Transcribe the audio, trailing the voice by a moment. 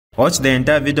Watch the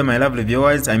entire video, my lovely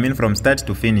viewers, I mean from start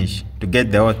to finish, to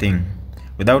get the whole thing.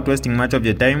 Without wasting much of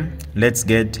your time, let's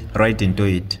get right into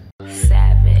it.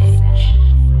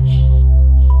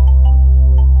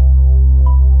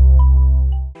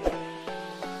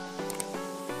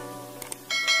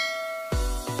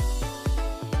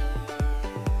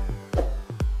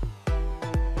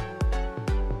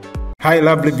 Hi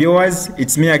lovely viewers,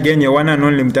 it's me again, your one and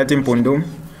only Mutati Mpundu.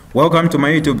 Welcome to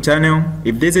my YouTube channel.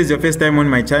 If this is your first time on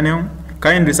my channel,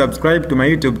 kindly subscribe to my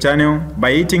YouTube channel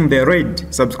by hitting the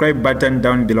red subscribe button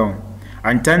down below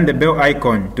and turn the bell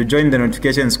icon to join the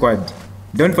notification squad.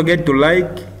 Don't forget to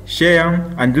like,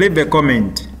 share and leave a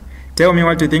comment. Tell me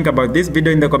what you think about this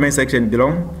video in the comment section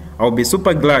below. I'll be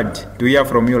super glad to hear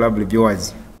from you lovely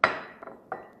viewers.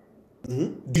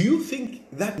 Do you think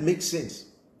that makes sense?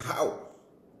 How?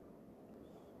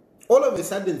 All of a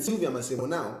sudden, Sylvia Masebo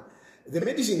now, the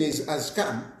medicine has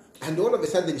come, and all of a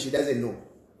sudden she doesn't know.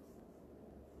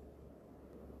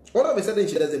 All of a sudden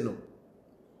she doesn't know.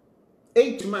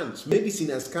 8 months, medicine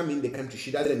has come in the country,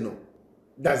 she doesn't know.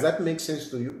 Does that make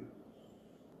sense to you?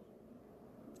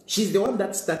 She's the one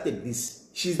that started this.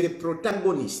 She's the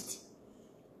protagonist.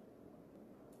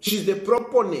 She's the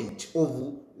proponent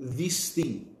of this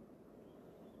thing.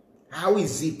 How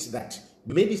is it that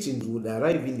medicines would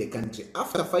arrive in the country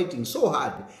after fighting so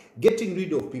hard, getting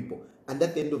rid of people, and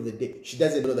at the end of the day, she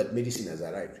doesn't know that medicine has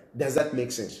arrived? Does that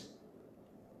make sense?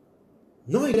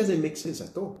 No, it doesn't make sense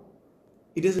at all.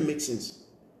 It doesn't make sense.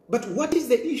 But what is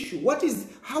the issue?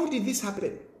 How did this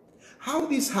happen? How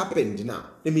this happened now,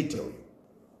 let me tell you.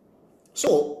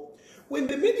 So, when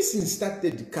the medicines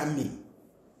started coming,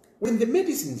 when they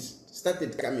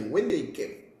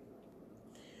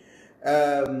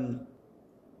came,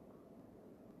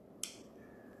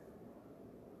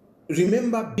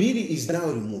 remember, Biri is now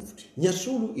removed.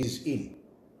 Nyasulu is in.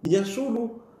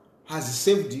 Nyasulu has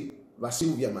saved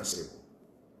Sylvia Masebo.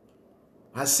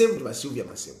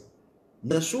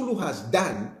 Nyasulu has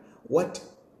done what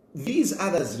these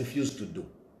others refused to do.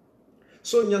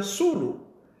 So Nyasulu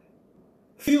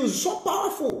feels so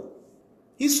powerful.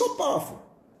 He's so powerful.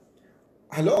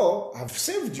 Hello, I've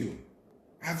saved you.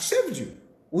 I've saved you.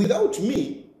 Without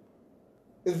me,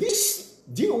 this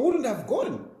deal wouldn't have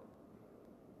gone.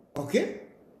 Okay?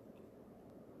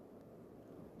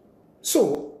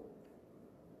 So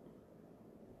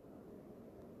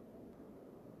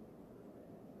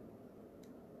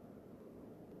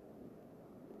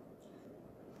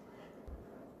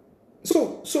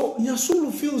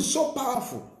Nyasulu feels so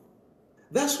powerful.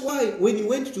 That's why when he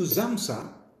went to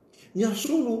Zamsa,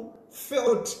 Nyasulu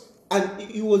felt and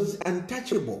he was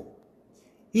untouchable.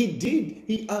 He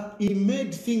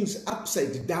made things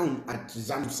upside down at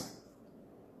Zamsa.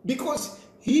 Because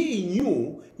he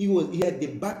knew he had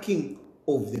the backing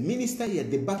of the minister, he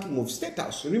had the backing of State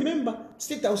House. Remember,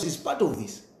 State House is part of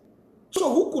this.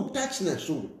 So who could touch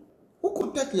Nyasulu? Who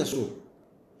could touch Nyasulu?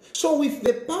 So with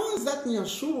the powers that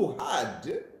Nyasulu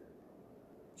had,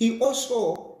 he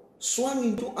also swung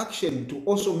into action to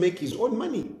also make his own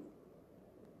money.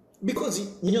 Because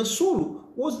Nyasulu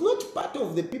was not part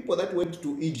of the people that went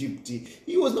to Egypt.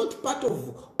 He was not part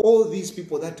of all these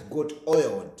people that got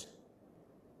oiled.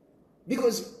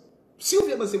 Because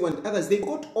Sylvia Masebo and others, they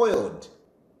got oiled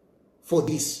for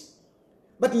this.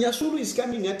 But Nyasulu is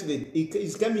coming at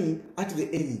the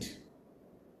end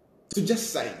to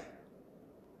just sign.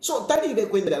 So Tani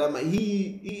Kwendalama,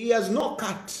 he has no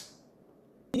cut.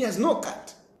 He has no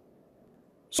cut.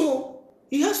 So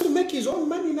he has to make his own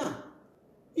money now.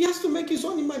 He has to make his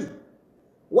own money.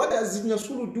 What does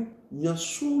Nyasulu do?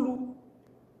 Nyasulu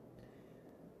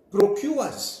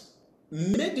procures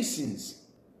medicines,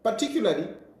 particularly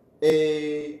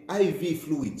IV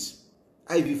fluids,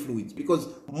 because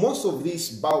most of this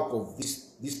bulk of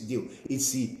this deal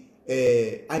is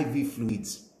IV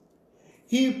fluids.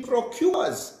 He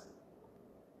procures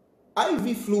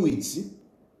IV fluids,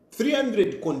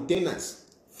 300 containers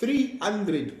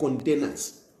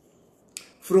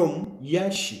from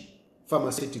Yashi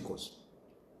Pharmaceuticals.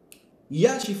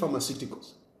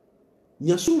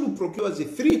 Nyasulu procures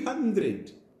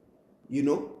 300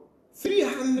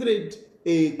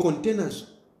 containers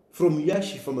from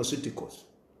Yashi Pharmaceuticals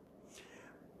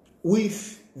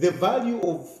with the value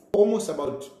of almost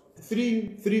about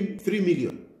 3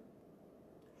 million.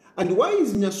 And why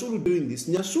is Nyasulu doing this?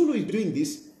 Nyasulu is doing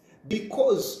this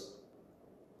because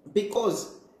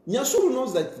Nyasulu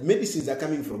knows that medicines are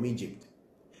coming from Egypt,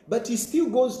 but he still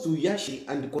goes to Yashi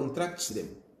and contracts them.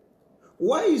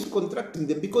 Why is contracting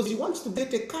them? Because he wants to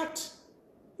get a cut.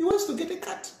 He wants to get a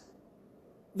cut.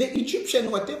 The Egyptian,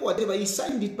 whatever, he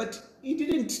signed it, but he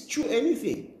didn't chew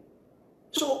anything.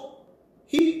 So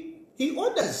he He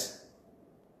orders,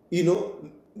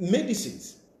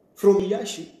 medicines from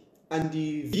Yashi and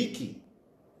Vicky.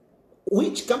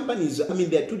 Which companies,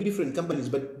 there are two different companies,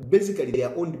 but basically they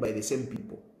are owned by the same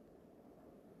people.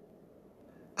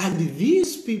 And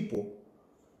these people,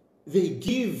 they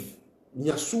give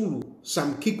Nyasulu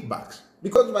some kickbacks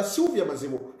because Sylvia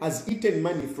Masebo has eaten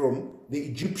money from the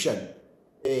Egyptian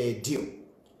deal.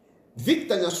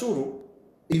 Victor Nyasulu,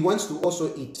 he wants to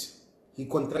also eat. He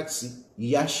contracts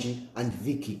Yashi and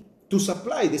Vicky to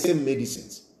supply the same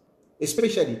medicines,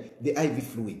 especially the IV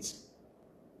fluids.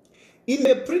 In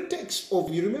the pretext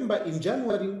of, you remember in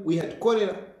January, we had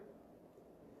cholera.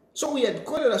 So we had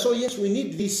cholera, so yes, we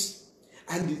need this.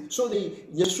 And so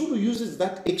Nyasulu uses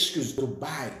that excuse to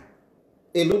buy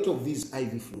a lot of these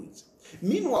IV fluids.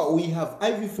 Meanwhile, we have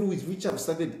IV fluids which have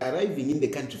started arriving in the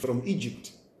country from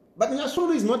Egypt. But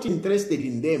Nyasulu is not interested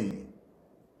in them.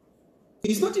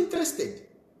 He's not interested.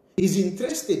 He's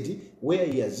interested where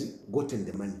he has gotten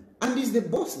the money. And he's the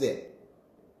boss there.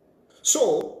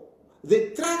 So, the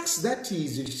trucks that he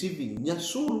is receiving,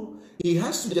 Nyasulu, he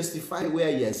has to justify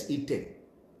where he has eaten.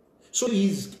 So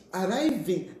he's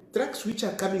arriving, trucks which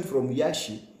are coming from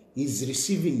Yashi, he's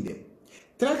receiving them.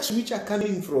 Trucks which are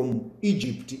coming from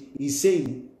Egypt, he's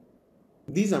saying,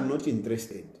 these I'm not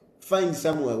interested. Find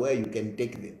somewhere where you can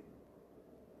take them.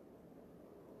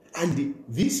 And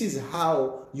this is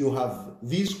how you have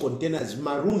these containers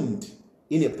marooned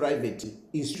in a private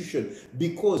institution,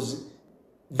 because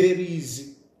there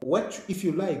is what, if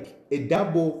you like, a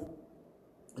double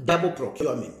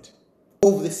procurement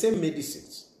of the same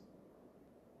medicines.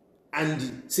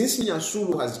 And since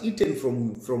Nyasulu has eaten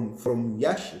from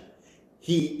Yashi,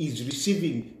 he is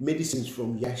receiving medicines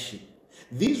from Yashi.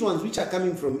 These ones which are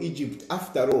coming from Egypt,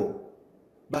 after all,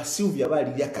 but Sylvia,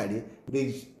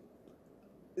 there's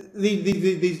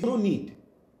no need.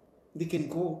 They can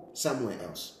go somewhere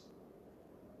else.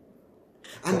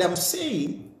 And I'm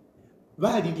saying,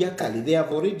 they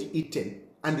have already eaten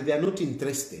and they are not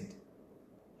interested.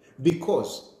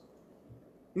 Because,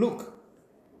 look,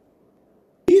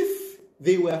 if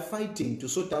they were fighting to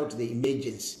sort out the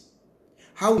emergency,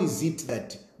 how is it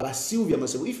that Sylvia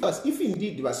Masebo, if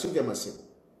indeed Sylvia Masebo,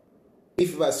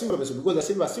 because Sylvia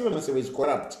Masebo is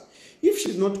corrupt, if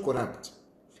she's not corrupt,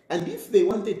 and if they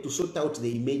wanted to sort out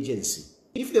the emergency,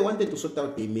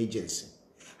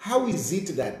 how is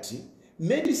it that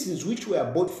medicines which were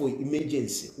bought for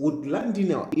emergency would land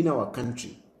in our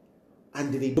country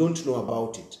and they don't know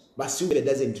about it? But Sylvia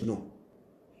doesn't know.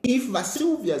 If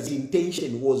Sylvia's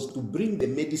intention was to bring the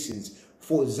medicines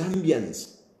for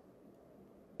Zambians,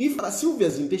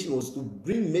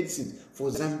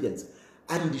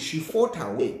 and she fought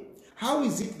her way, how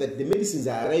is it that the medicines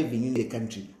are arriving in the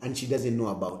country and she doesn't know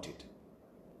about it?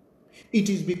 It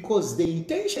is because the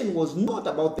intention was not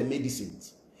about the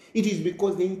medicines. It is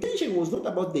because the intention was not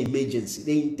about the emergency.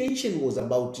 The intention was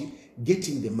about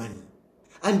getting the money.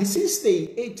 And since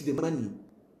they ate the money,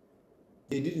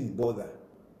 they didn't bother.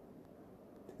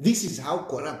 This is how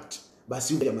corrupt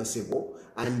Sylvia Masebo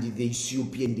and the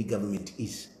Ethiopian government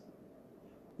is.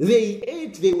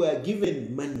 They were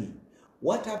given money.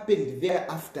 What happened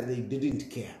thereafter, they didn't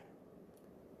care.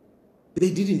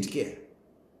 They didn't care.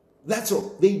 That's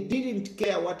all. They didn't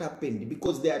care what happened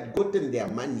because they had gotten their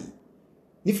money.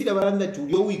 Nifida baranda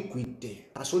tulio wikwite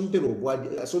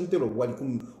asontero bwali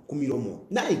kumiromo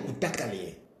na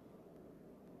ikutakale.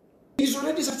 He's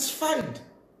already satisfied.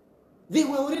 They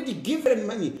were already given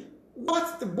money.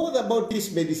 What's the bother about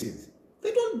these medicines?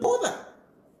 They don't bother.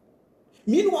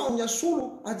 Meanwhile,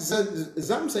 Nyasulu at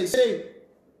Zamsa is saying,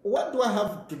 what do I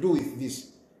have to do with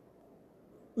this?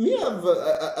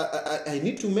 I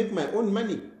need to make my own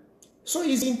money. So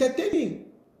he's entertaining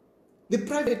the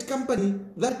private company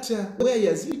that where he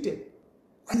has eaten.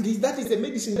 And that is the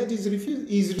medicine that is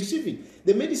receiving.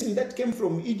 The medicine that came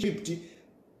from Egypt,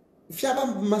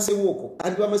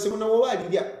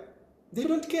 they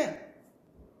don't care.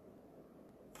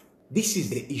 This is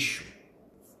the issue.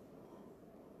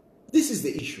 This is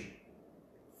the issue.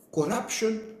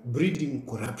 Corruption breeding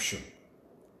corruption.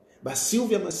 But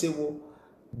Sylvia Masebo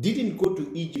didn't go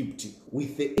to Egypt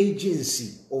with the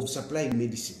agency of supplying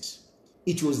medicines.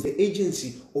 It was the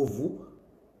agency of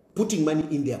putting money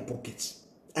in their pockets.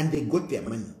 And they got their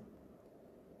money.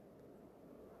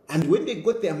 And when they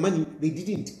got their money, they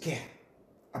didn't care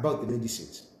about the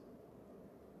medicines.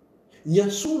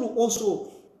 Nyasulu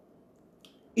also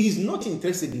is not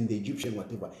interested in the Egyptian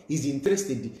whatever. He's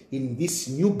interested in this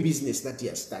new business that he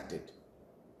has started.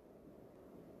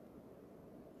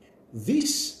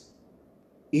 This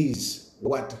is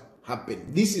what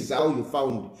happened. This is how you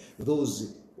found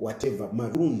those whatever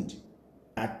marooned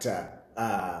at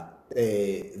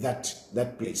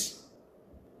that place.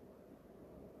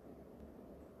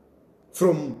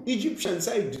 From Egyptian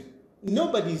side,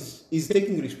 nobody is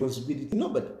taking responsibility.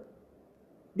 Nobody.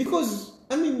 Because,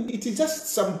 I mean, it is just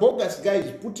some bogus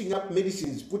guys putting up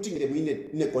medicines, putting them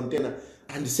in a container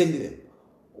and sending them.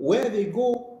 Where they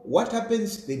go, what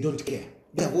happens, they don't care.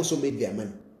 They have also made their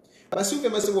money. But Sylvia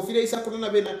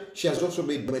Masebo, she has also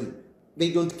made money.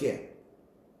 They don't care.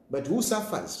 But who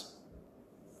suffers?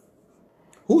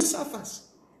 Who suffers?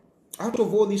 Out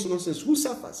of all this nonsense, who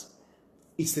suffers?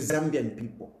 It's the Zambian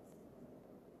people.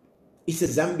 It's the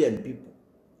Zambian people.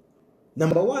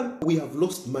 Number one, we have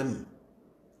lost money.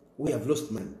 We have lost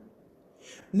money.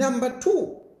 Number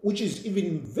two, which is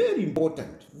even very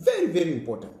important, very, very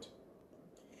important,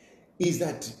 is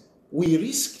that we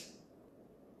risk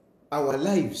our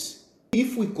lives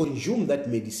if we consume that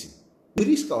medicine. We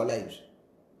risk our lives.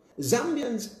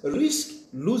 Zambians risk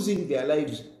losing their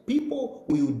lives. People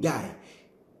will die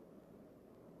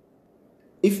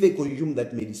if they consume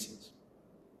that medicines.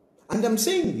 And I'm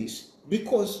saying this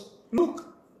because,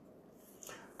 look,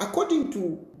 according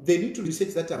to the little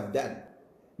research that I've done,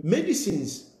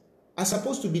 medicines are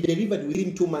supposed to be delivered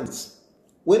within 2 months.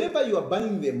 Wherever you are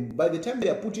buying them, by the time they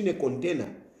are put in a container,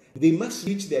 they must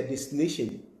reach their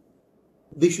destination.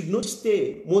 They should not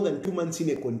stay more than 2 months in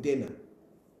a container.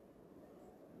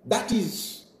 That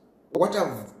is what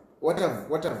I've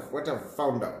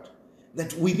found out.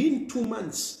 That within 2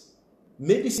 months,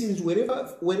 medicines,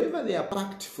 wherever they are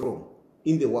packed from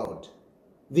in the world,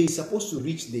 they're supposed to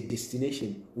reach their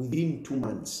destination within 2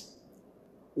 months.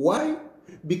 Why?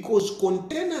 Because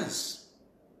containers,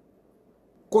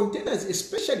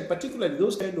 especially particularly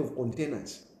those kind of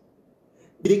containers,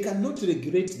 they cannot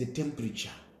regulate the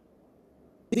temperature.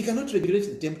 They cannot regulate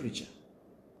the temperature.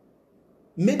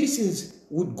 Medicines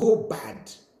would go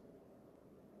bad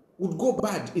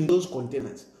in those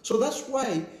containers. So that's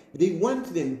why they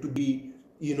want them to be,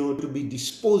 to be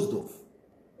disposed of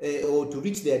or to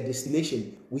reach their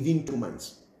destination within 2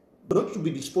 months. Not to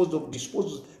be disposed of.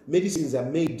 Medicines are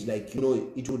made like,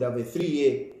 it would have a 3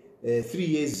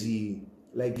 years,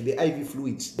 like the IV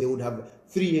fluids, they would have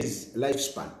 3 years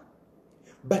lifespan.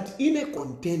 But in a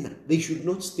container, they should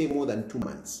not stay more than 2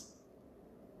 months.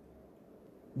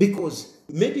 Because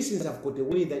medicines have got a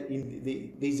way that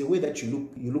there's a way that you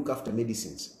look after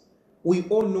medicines. We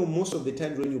all know most of the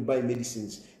times when you buy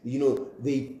medicines,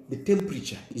 the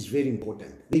temperature is very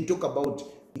important. They talk about,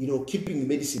 keeping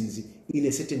medicines in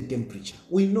a certain temperature.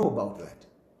 We know about that.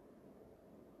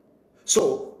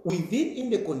 So in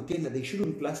the container, they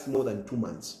shouldn't last more than 2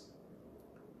 months.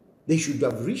 They should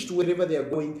have reached wherever they are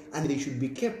going, and they should be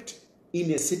kept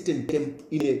in a certain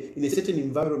in a certain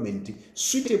environment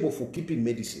suitable for keeping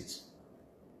medicines.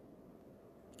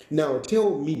 Now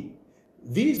tell me,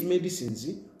 these medicines,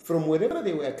 from wherever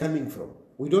they were coming from,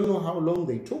 we don't know how long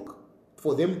they took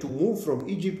for them to move from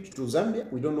Egypt to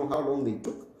Zambia. We don't know how long they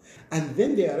took. And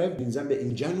then they arrived in Zambia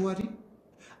in January,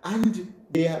 and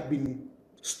they have been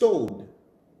stored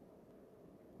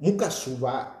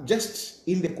mukasuba just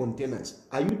in the containers.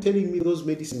 Are you telling me those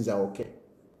medicines are okay?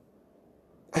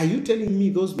 Are you telling me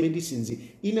those medicines,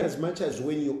 in as much as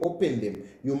when you open them,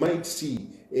 you might see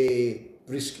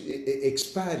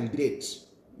expiry dates?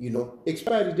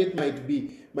 Expiry date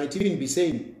might even be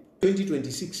saying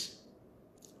 2026,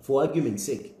 for argument's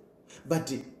sake.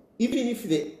 But even if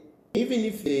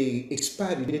the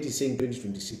expiry date is saying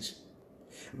 2026,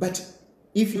 but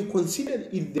if you consider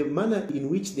in the manner in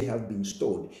which they have been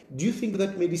stored, do you think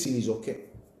that medicine is okay?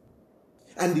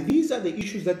 And these are the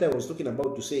issues that I was talking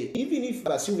about, to say, even if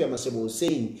Sylvia Masebo was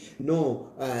saying,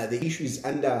 no, the issue is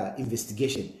under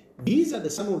investigation, these are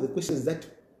some of the questions that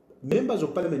members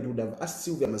of parliament would have asked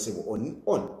Sylvia Masebo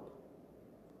on.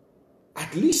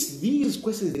 At least these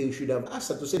questions they should have asked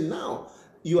her, to say, now,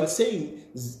 you are saying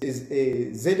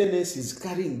ZNS is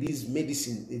carrying these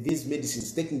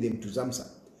medicines, taking them to Zamsa,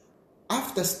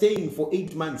 after staying for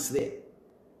 8 months there.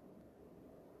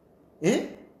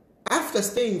 After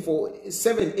staying for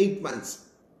 7-8 months,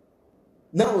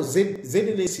 now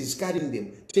ZNS is carrying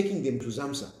them, taking them to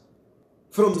Zamsa.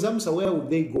 From Zamsa, where would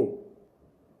they go?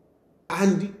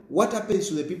 And what happens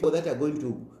to the people that are going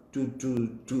to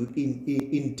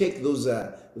intake those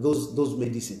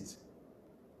medicines?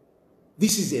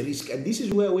 This is a risk, and this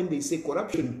is where, when they say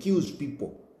corruption kills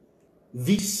people,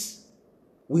 this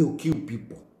will kill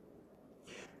people.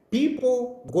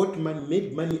 People got money,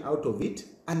 made money out of it,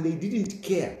 and they didn't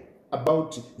care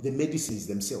about the medicines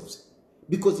themselves,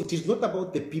 because it is not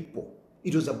about the people,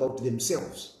 it was about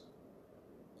themselves.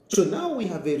 So now we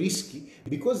have a risk,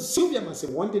 because Sylvia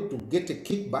Masebo wanted to get a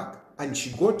kickback and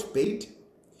she got paid.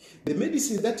 The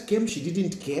medicines that came, she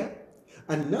didn't care,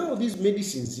 And now these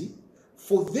medicines,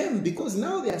 for them, because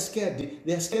now they are scared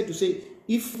to say,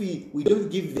 if we don't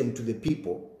give them to the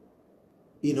people,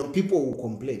 people will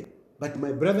complain. But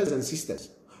my brothers and sisters,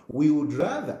 we would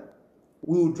rather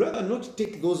not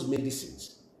take those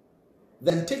medicines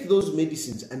than take those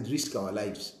medicines and risk our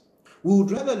lives. We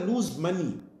would rather lose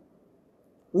money.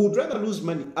 We would rather lose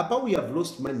money. Apart, we have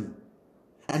lost money.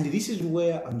 And this is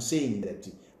where I'm saying that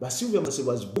Sylvia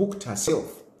Masebo has booked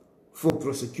herself for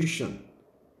prosecution.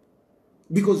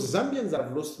 Because Zambians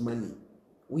have lost money.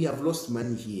 We have lost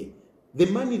money here. The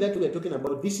money that we are talking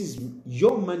about, this is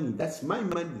your money. That's my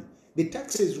money. The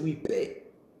taxes we pay.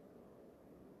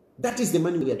 That is the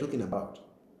money we are talking about.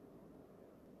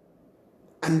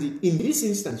 And in this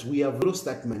instance, we have lost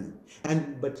that money.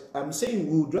 But I'm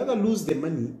saying we would rather lose the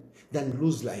money than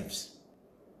lose lives.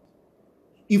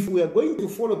 If we are going to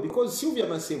follow, because Sylvia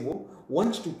Masebo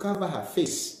wants to cover her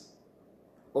face,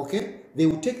 okay, they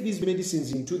will take these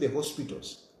medicines into the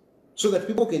hospitals so that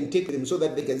people can take them, so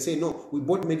that they can say, no, we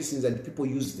bought medicines and people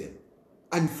use them.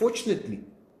 Unfortunately,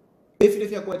 you have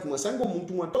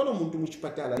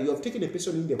taken a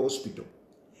person in the hospital.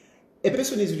 A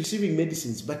person is receiving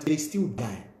medicines, but they still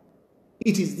die.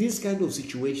 It is these kind of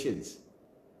situations.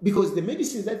 Because the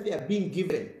medicines that they are being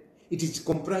given, it is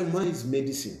compromised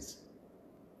medicines.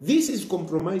 This is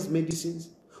compromised medicines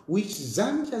which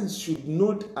Zambians should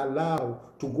not allow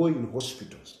to go in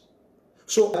hospitals.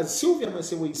 So as Sylvia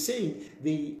Masebo is saying,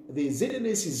 the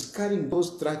ZNS is carrying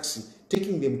those trucks,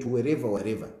 taking them to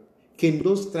wherever. Can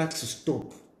those trucks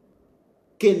stop?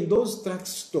 Can those trucks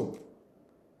stop?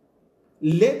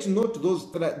 Let not those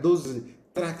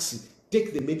trucks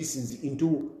take the medicines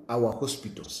into our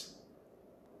hospitals.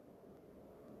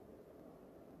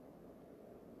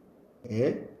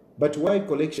 But why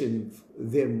collection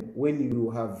them when you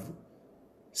have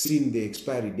seen the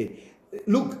expiry date?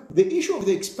 Look, the issue of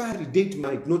the expiry date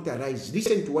might not arise.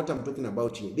 Listen to what I'm talking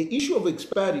about here. The issue of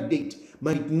expiry date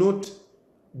might not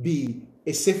be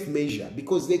a safe measure,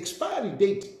 because the expiry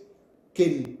date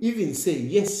can even say,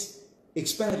 yes,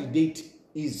 expiry date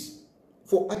is,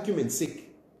 for argument's sake,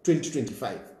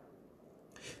 2025.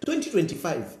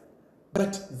 2025.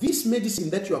 But this medicine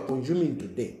that you are consuming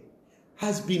today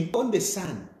has been on the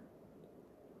sun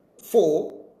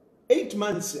for 8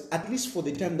 months, at least for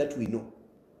the time that we know.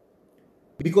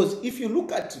 Because if you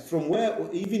look at from where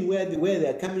they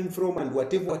are coming from and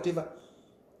whatever,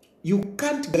 you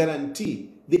can't guarantee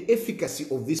the efficacy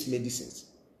of these medicines.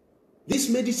 These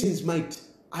medicines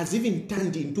has even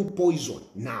turned into poison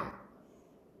now.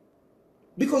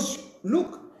 Because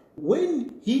look,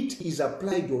 when heat is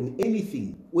applied on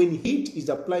anything,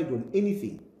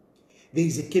 there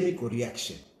is a chemical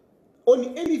reaction.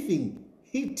 On anything,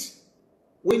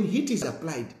 when heat is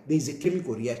applied, there is a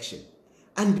chemical reaction.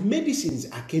 And medicines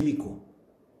are chemical.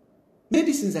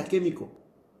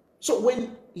 So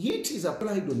when heat is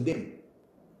applied on them,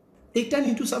 they turn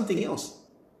into something else.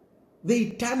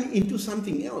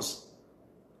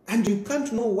 And you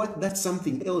can't know what that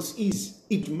something else is.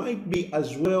 It might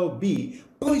as well be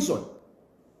poison.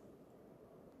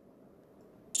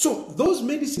 So those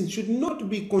medicines should not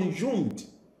be consumed.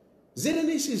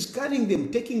 ZNS is carrying them,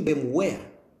 taking them where?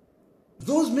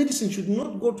 Those medicines should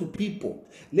not go to people.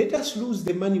 Let us lose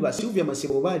the money. Sylvia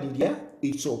Masebo,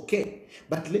 it's okay.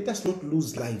 But let us not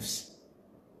lose lives.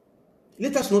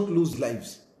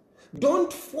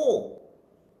 Don't fall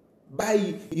by,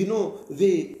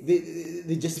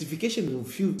 the justification of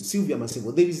Sylvia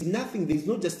Masebo. There is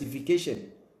no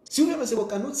justification. Sylvia Masebo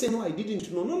cannot say, no, I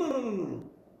didn't know. No.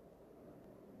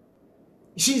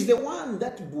 She's the one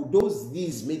that bulldozed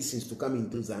these medicines to come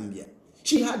into Zambia.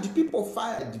 She had people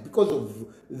fired because of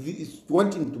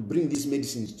wanting to bring these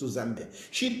medicines to Zambia.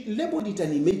 She labeled it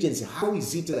an emergency. How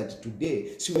is it that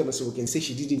today Sylvia Masebo can say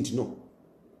she didn't know?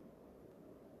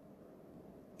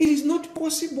 It is not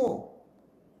possible.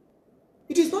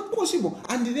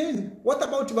 And then, what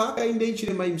about Hakainde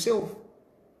Hichilema himself?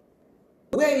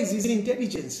 Where is his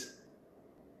intelligence?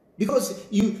 Because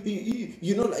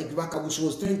like Wakabushi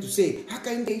was trying to say,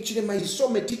 Hakainde Hichilema is so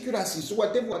meticulous, is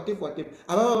whatever.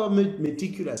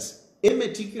 Meticulous.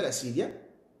 Yeah?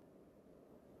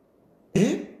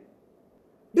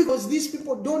 Because these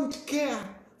people don't care.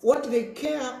 What they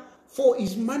care for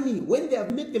is money. When they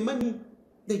have made the money,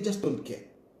 they just don't care.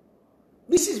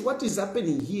 This is what is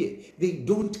happening here. They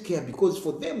don't care because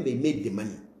for them, they made the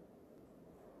money.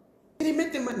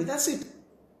 That's it.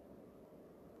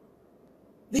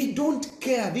 They don't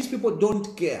care. These people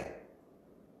don't care.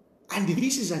 And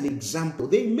this is an example.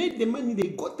 They made the money. They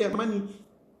got their money.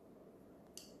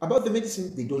 About the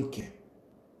medicine, they don't care.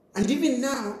 And even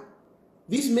now,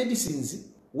 these medicines,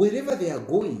 wherever they are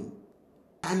going,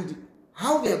 and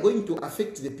how they are going to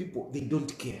affect the people, they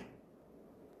don't care.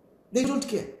 They don't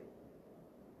care.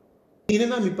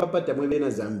 Inena mi papa tamwebena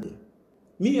Zambia.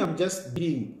 Me, I'm just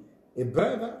being a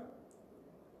brother,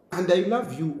 and I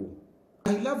love you.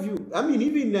 I love you. I mean,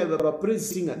 even a praise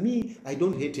singer, me, I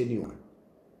don't hate anyone.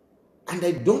 And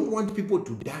I don't want people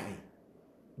to die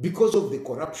because of the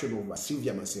corruption of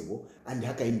Sylvia Masebo and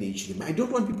Hakainde Hichilema. I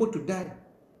don't want people to die.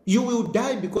 You will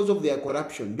die because of their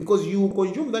corruption, because you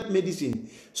consume that medicine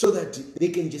so that they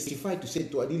can justify to say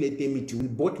to Adile Temiti, we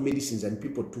bought medicines and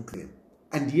people took them.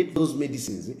 And yet those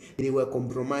medicines, they were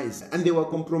compromised. And they were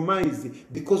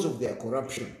compromised because of their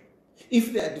corruption.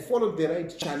 If they had followed the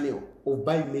right channel of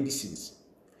buying medicines,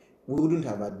 we wouldn't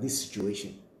have had this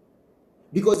situation.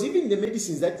 Because even the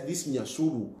medicines that this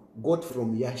Nyasuru got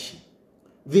from Yashi,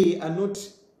 they are not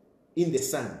in the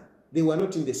sun. They were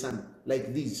not in the sun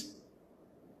like these.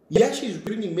 Yashi is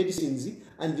bringing medicines,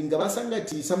 and in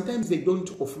Gabasangati, sometimes they don't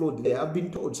offload. They have been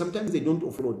told, sometimes they don't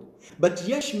offload. But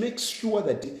Yashi makes sure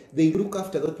that they look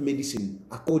after that medicine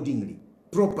accordingly,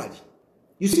 properly.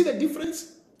 You see the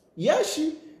difference?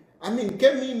 Yashi, I mean,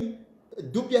 came in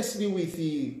dubiously with,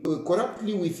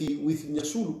 corruptly with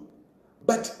Nyasuru.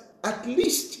 But at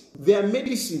least their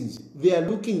medicines, they are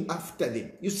looking after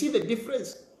them. You see the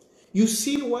difference? You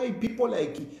see why people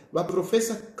like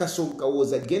Professor Kasonka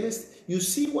was against. You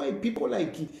see why people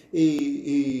like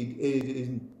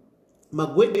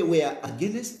Magwede were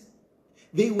against.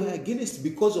 They were against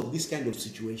because of this kind of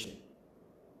situation.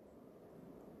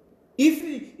 If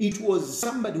it was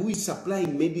somebody who is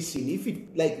supplying medicine, if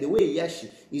it like the way Yashi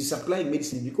is supplying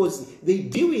medicine, because they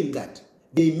deal in that,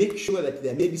 they make sure that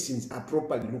their medicines are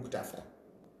properly looked after.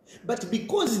 But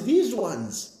because these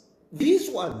ones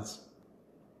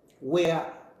were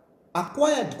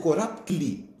acquired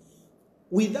corruptly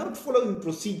without following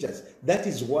procedures, that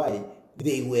is why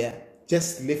they were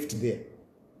just left there.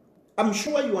 I'm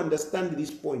sure you understand this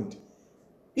point.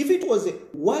 If it was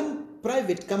one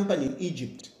private company in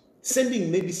Egypt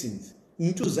sending medicines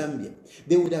into Zambia,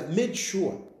 they would have made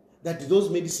sure that those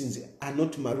medicines are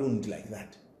not marooned like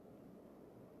that.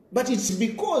 But it's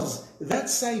because that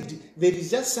side, there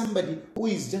is just somebody who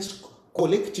is just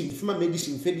collecting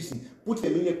medicine, put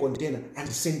them in a container and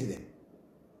send them.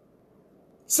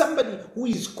 Somebody who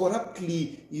is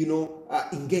corruptly,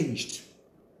 engaged.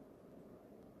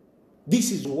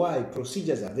 This is why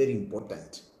procedures are very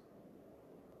important.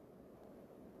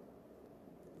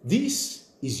 This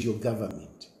is your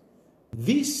government.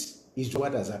 This is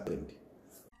what has happened.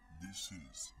 This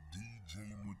is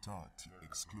DJ Mutati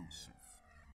exclusive.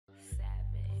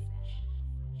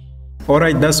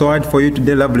 Alright, that's all for you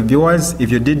today, lovely viewers.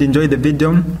 If you did enjoy the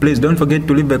video, please don't forget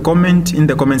to leave a comment in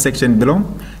the comment section below.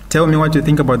 Tell me what you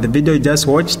think about the video you just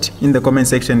watched in the comment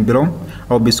section below.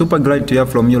 I'll be super glad to hear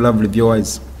from you, lovely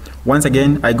viewers. Once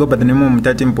again, I go by the name of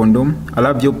Mutati Mpundu. I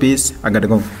love you, peace, I gotta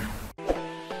go.